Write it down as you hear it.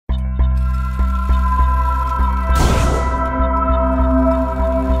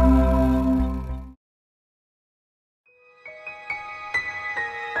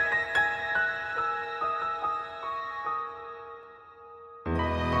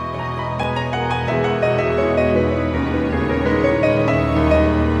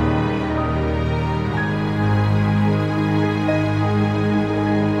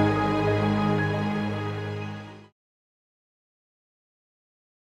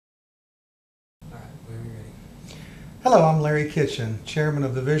Hello, I'm Larry Kitchen, Chairman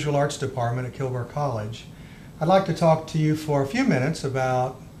of the Visual Arts Department at Kilgore College. I'd like to talk to you for a few minutes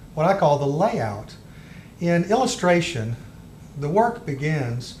about what I call the layout. In illustration, the work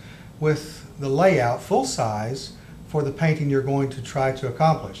begins with the layout, full size, for the painting you're going to try to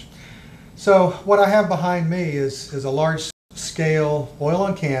accomplish. So what I have behind me is a large scale oil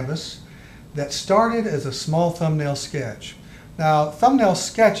on canvas that started as a small thumbnail sketch. Now, thumbnail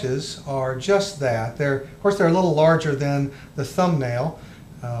sketches are just that. Of course, they're a little larger than the thumbnail,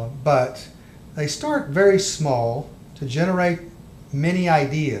 but they start very small to generate many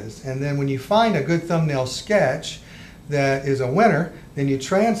ideas. And then when you find a good thumbnail sketch that is a winner, then you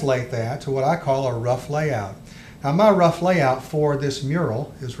translate that to what I call a rough layout. Now, my rough layout for this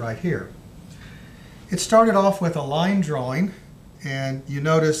mural is right here. It started off with a line drawing, and you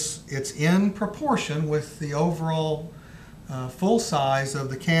notice it's in proportion with the overall full size of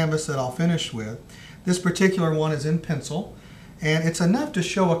the canvas that I'll finish with. This particular one is in pencil, and it's enough to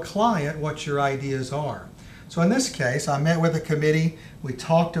show a client what your ideas are. So in this case, I met with a committee, we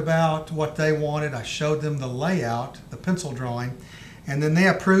talked about what they wanted, I showed them the layout, the pencil drawing, and then they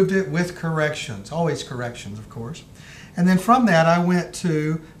approved it with corrections, always corrections of course. And then from that I went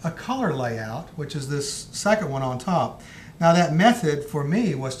to a color layout, which is this second one on top. Now that method for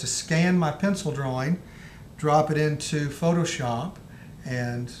me was to scan my pencil drawing, drop it into Photoshop,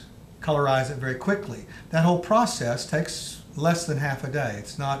 and colorize it very quickly. That whole process takes less than half a day.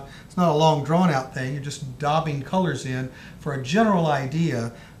 It's not a long drawn out thing. You're just daubing colors in for a general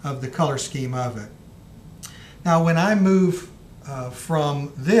idea of the color scheme of it. Now when I move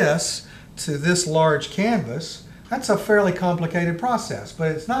from this to this large canvas, that's a fairly complicated process, but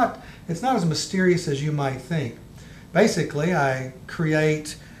it's not as mysterious as you might think. Basically, I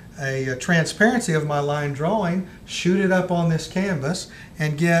create a transparency of my line drawing, shoot it up on this canvas,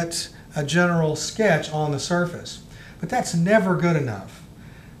 and get a general sketch on the surface. But that's never good enough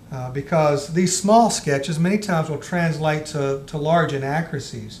because these small sketches many times will translate to large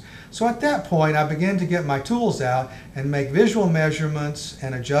inaccuracies. So at that point I begin to get my tools out and make visual measurements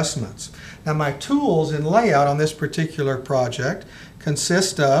and adjustments. Now my tools in layout on this particular project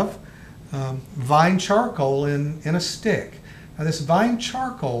consist of vine charcoal in a stick. Now this vine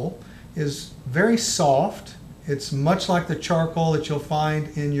charcoal is very soft. It's much like the charcoal that you'll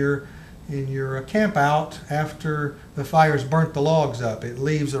find in your camp out after the fire's burnt the logs up. It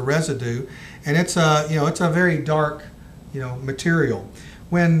leaves a residue, and it's a very dark material.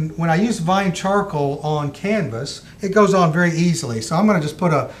 When I use vine charcoal on canvas, it goes on very easily. So I'm going to just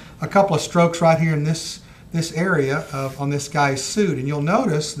put a couple of strokes right here in this area on this guy's suit, and you'll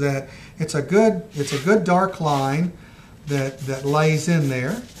notice that it's a good dark line that lays in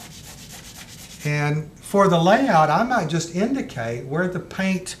there. And for the layout, I might just indicate where the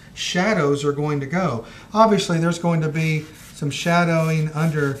paint shadows are going to go. Obviously there's going to be some shadowing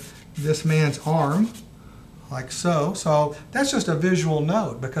under this man's arm, like so. So that's just a visual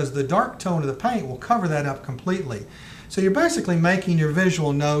note because the dark tone of the paint will cover that up completely. So you're basically making your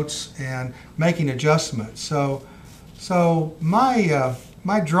visual notes and making adjustments. So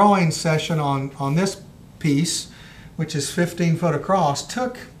my drawing session on this piece, which is 15 foot across,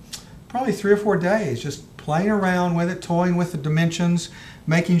 took probably 3 or 4 days, just playing around with it, toying with the dimensions,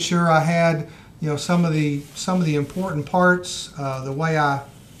 making sure I had some of the important parts the way I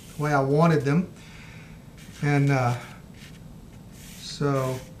wanted them. And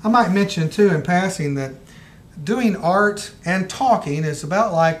so I might mention too in passing that doing art and talking is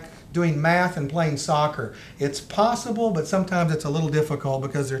about like doing math and playing soccer. It's possible, but sometimes it's a little difficult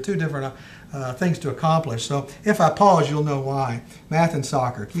because there are two different things to accomplish. So if I pause, you'll know why. Math and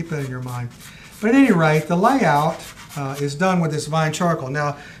soccer, keep that in your mind. But at any rate, the layout is done with this vine charcoal.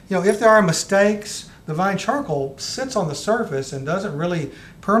 Now, if there are mistakes, the vine charcoal sits on the surface and doesn't really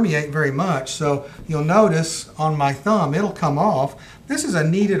permeate very much. So you'll notice on my thumb, it'll come off. This is a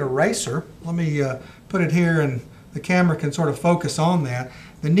kneaded eraser. Let me put it here and the camera can sort of focus on that.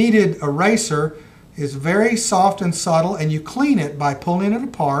 The kneaded eraser is very soft and subtle, and you clean it by pulling it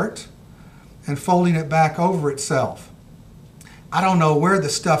apart and folding it back over itself. I don't know where the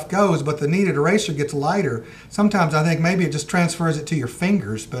stuff goes, but the kneaded eraser gets lighter. Sometimes I think maybe it just transfers it to your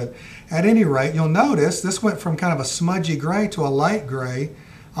fingers, but at any rate, you'll notice this went from kind of a smudgy gray to a light gray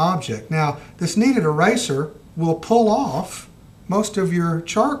object. Now, this kneaded eraser will pull off most of your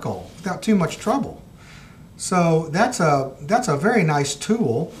charcoal without too much trouble. So that's a very nice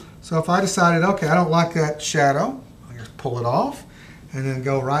tool. So if I decided, okay, I don't like that shadow, I just pull it off and then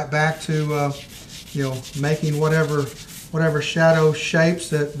go right back to making whatever shadow shapes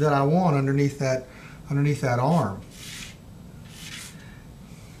that I want underneath that arm.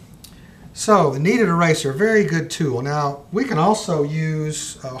 So the kneaded eraser, very good tool. Now we can also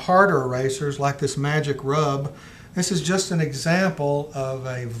use harder erasers like this Magic Rub. This is just an example of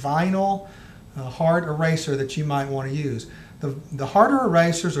a vinyl hard eraser that you might want to use. The harder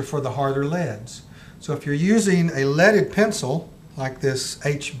erasers are for the harder leads. So if you're using a leaded pencil like this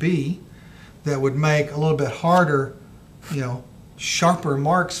HB that would make a little bit harder, sharper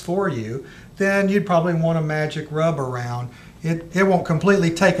marks for you, then you'd probably want a Magic Rub around. It won't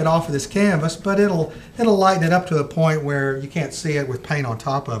completely take it off of this canvas, but it'll lighten it up to the point where you can't see it with paint on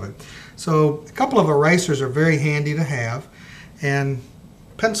top of it. So a couple of erasers are very handy to have, and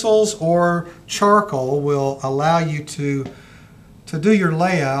pencils or charcoal will allow you to do your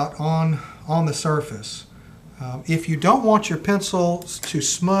layout on the surface. If you don't want your pencils to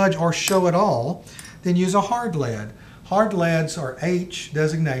smudge or show at all, then use a hard lead. Hard leads are H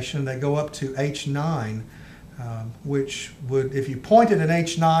designation. They go up to H9. Which would, if you pointed an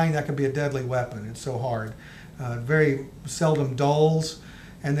H9, that could be a deadly weapon. It's so hard. Very seldom dulls.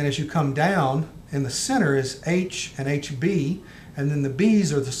 And then as you come down, in the center is H and HB, and then the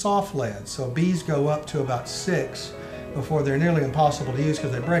Bs are the soft leads. So Bs go up to about 6 before they're nearly impossible to use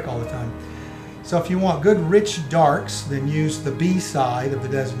because they break all the time. So if you want good rich darks, then use the B side of the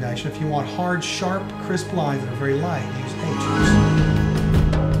designation. If you want hard, sharp, crisp lines that are very light, use H.